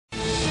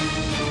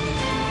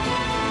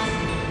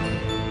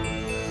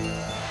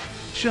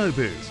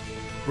Showbiz,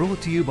 brought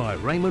to you by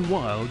Raymond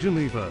Weil,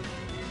 Geneva.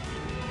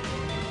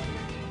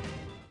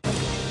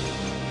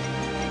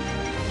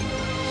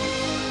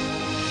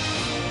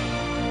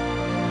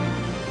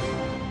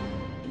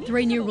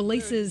 Three new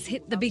releases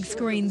hit the big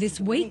screen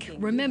this week.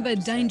 Remember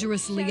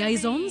Dangerous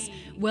Liaisons?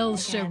 Well,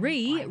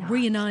 Cherie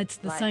reunites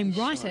the same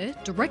writer,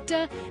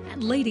 director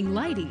and leading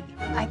lady.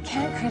 I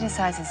can't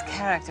criticize his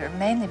character,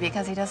 mainly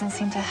because he doesn't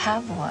seem to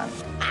have one.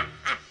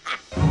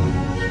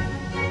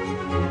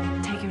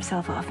 Take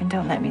yourself off and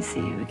don't let me see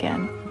you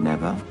again.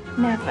 Never.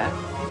 Never.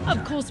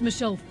 Of course,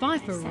 Michelle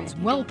Pfeiffer is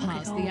well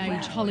past the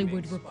age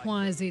Hollywood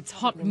requires its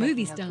hot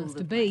movie stars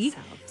to be.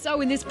 So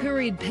in this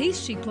period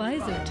piece, she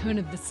plays a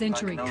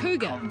turn-of-the-century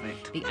cougar,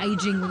 the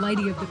ageing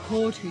lady of the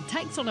court who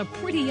takes on a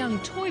pretty young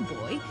toy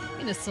boy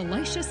in a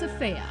salacious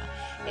affair.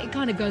 It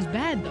kind of goes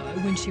bad,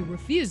 though, when she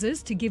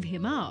refuses to give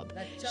him up.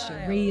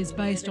 Cherie is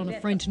based on a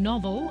French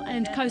novel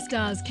and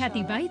co-stars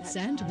Kathy Bates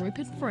and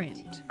Rupert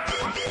Friend.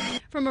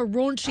 From a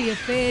raunchy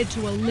affair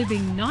to a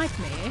living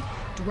nightmare,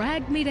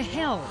 Drag Me to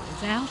Hell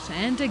is out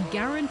and a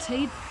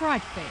guaranteed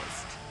fright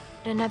fest.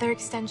 Another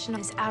extension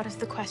is out of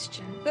the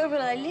question. Where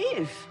will I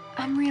live?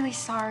 I'm really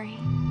sorry.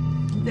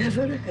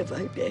 Never have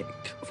I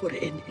begged for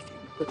anything,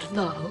 but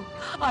now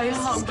I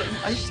humble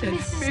myself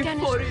Mrs. Guinness,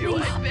 before you.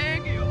 please. I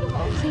beg you.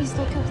 Please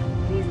look up.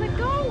 Please let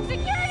go.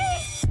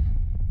 Security!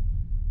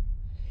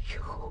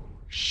 You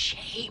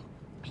shame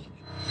me.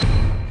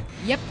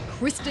 Yep,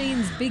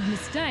 Christine's big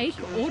mistake,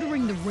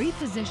 ordering the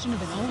repossession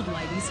of an old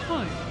lady's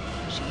home.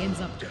 She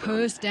ends up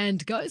cursed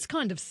and goes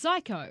kind of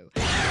psycho.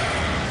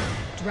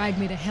 Drag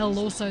Me to Hell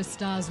also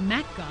stars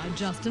Mac guy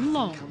Justin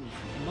Long.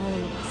 The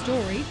moral of the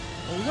story,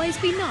 always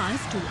be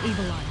nice to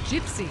evil-eyed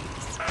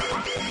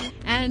gypsies.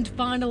 And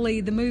finally,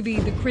 the movie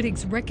the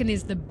critics reckon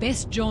is the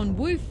best John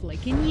Woo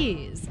flick in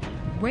years.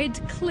 Red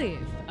Cliff,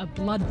 a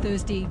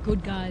bloodthirsty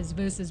good guys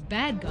versus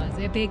bad guys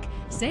epic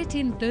set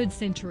in 3rd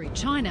century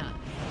China.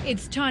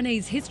 It's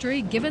Chinese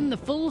history given the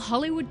full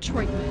Hollywood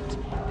treatment.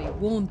 Be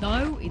warned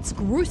though, it's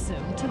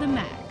gruesome to the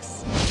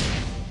max.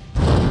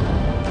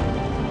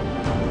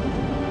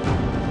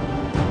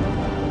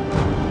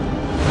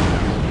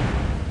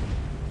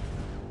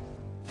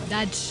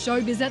 That's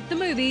Showbiz at the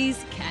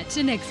Movies. Catch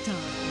you next time.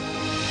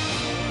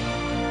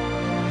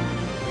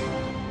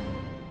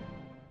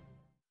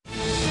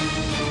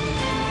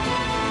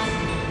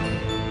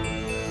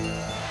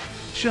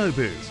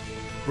 Showbiz,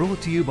 brought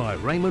to you by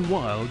Raymond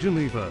Weil,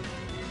 Geneva.